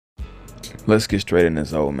Let's get straight in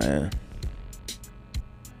this old man.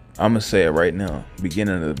 I'm gonna say it right now,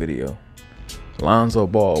 beginning of the video. Lonzo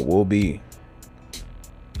Ball will be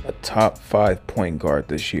a top 5 point guard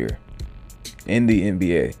this year in the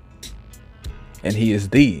NBA. And he is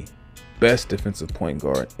the best defensive point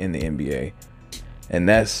guard in the NBA. And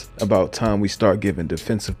that's about time we start giving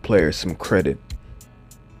defensive players some credit.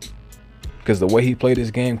 Because the way he played his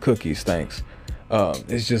game, cookies, thanks.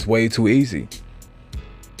 It's just way too easy.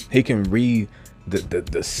 He can read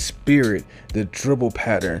the spirit, the dribble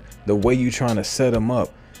pattern, the way you're trying to set him up.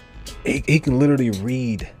 He can literally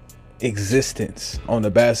read existence on the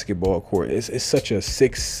basketball court. It's such a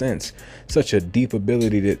sixth sense, such a deep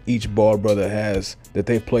ability that each ball brother has, that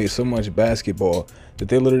they've played so much basketball that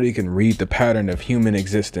they literally can read the pattern of human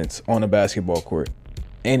existence on a basketball court.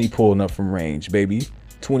 And he pulling up from range, baby.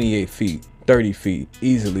 28 feet, 30 feet,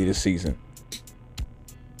 easily this season.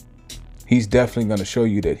 He's definitely going to show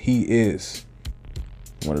you that he is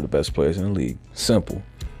one of the best players in the league. Simple.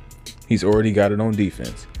 He's already got it on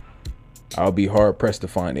defense. I'll be hard pressed to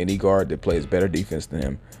find any guard that plays better defense than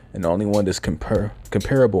him. And the only one that's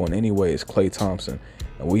comparable in any way is Klay Thompson.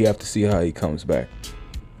 And we have to see how he comes back.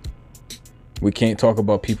 We can't talk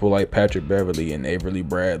about people like Patrick Beverly and Avery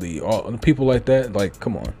Bradley. All people like that, like,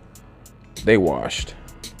 come on. They washed.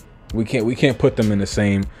 We can't put them in the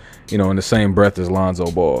same, in the same breath as Lonzo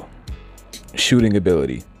Ball. Shooting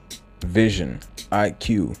ability, vision,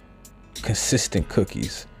 IQ, consistent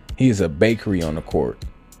cookies. He is a bakery on the court.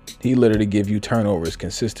 He literally give you turnovers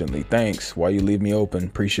consistently. Thanks. Why you leave me open?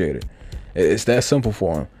 Appreciate it. It's that simple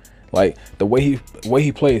for him. Like the way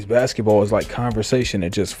he plays basketball is like conversation.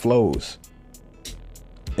 It just flows.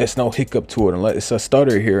 It's no hiccup to it. It's a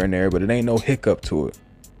stutter here and there, but it ain't no hiccup to it.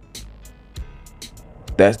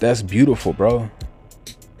 That's beautiful, bro.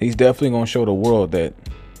 He's definitely gonna show the world that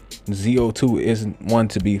ZO2 isn't one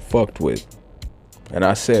to be fucked with. And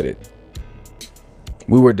I said it.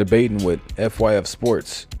 We were debating with FYF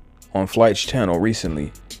Sports on Flight's channel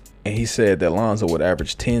recently, and he said that Lonzo would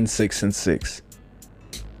average 10, 6, and 6.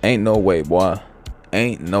 Ain't no way, boy.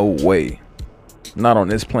 Ain't no way. Not on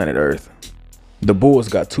this planet Earth. The Bulls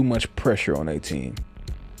got too much pressure on their team.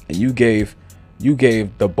 And you gave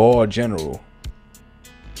the ball general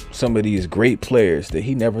some of these great players that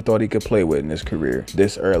he never thought he could play with in his career,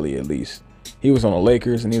 this early at least. He was on the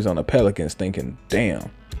Lakers and he was on the Pelicans thinking,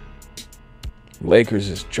 damn, Lakers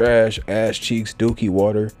is trash, ass cheeks, dookie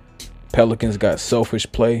water. Pelicans got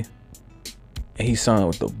selfish play. And he signed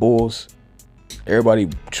with the Bulls. Everybody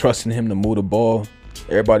trusting him to move the ball.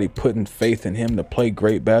 Everybody putting faith in him to play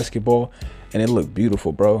great basketball. And it looked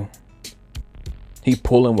beautiful, bro. He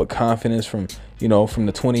pulling with confidence from the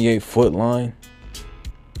 28-foot line.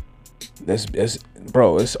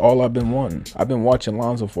 Bro, it's all I've been wanting. I've been watching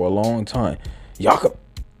Lonzo for a long time. Jakob.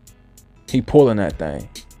 He pulling that thing.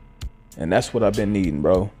 And that's what I've been needing,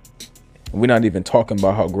 bro. We're not even talking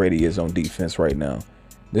about how great he is on defense right now.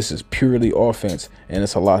 This is purely offense, and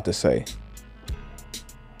it's a lot to say.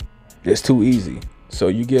 It's too easy. So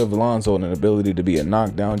you give Lonzo an ability to be a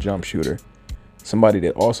knockdown jump shooter. Somebody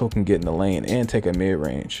that also can get in the lane and take a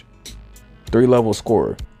mid-range. 3-level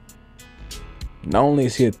scorer. Not only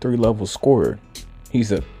is he a 3-level scorer,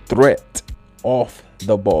 he's a threat off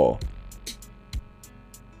the ball.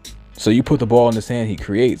 So you put the ball in his hand, he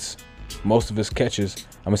creates. Most of his catches,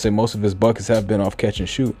 I'm going to say most of his buckets have been off catch and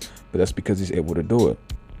shoot, but that's because he's able to do it.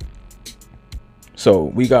 So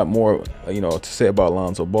we got more, to say about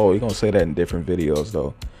Lonzo Ball. We're going to say that in different videos,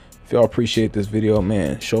 though. If y'all appreciate this video,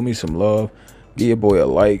 man, show me some love. Give your boy a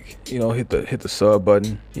like, hit the sub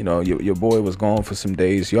button. Your boy was gone for some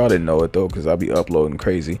days. Y'all didn't know it though, because I'll be uploading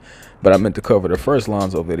crazy. But I meant to cover the first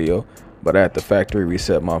Lonzo video, but I had to factory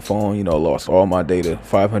reset my phone, lost all my data,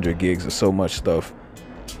 500 gigs of so much stuff.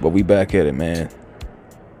 But we back at it, man.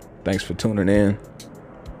 Thanks for tuning in.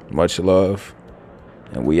 Much love.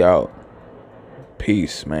 And we out.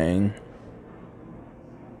 Peace, man.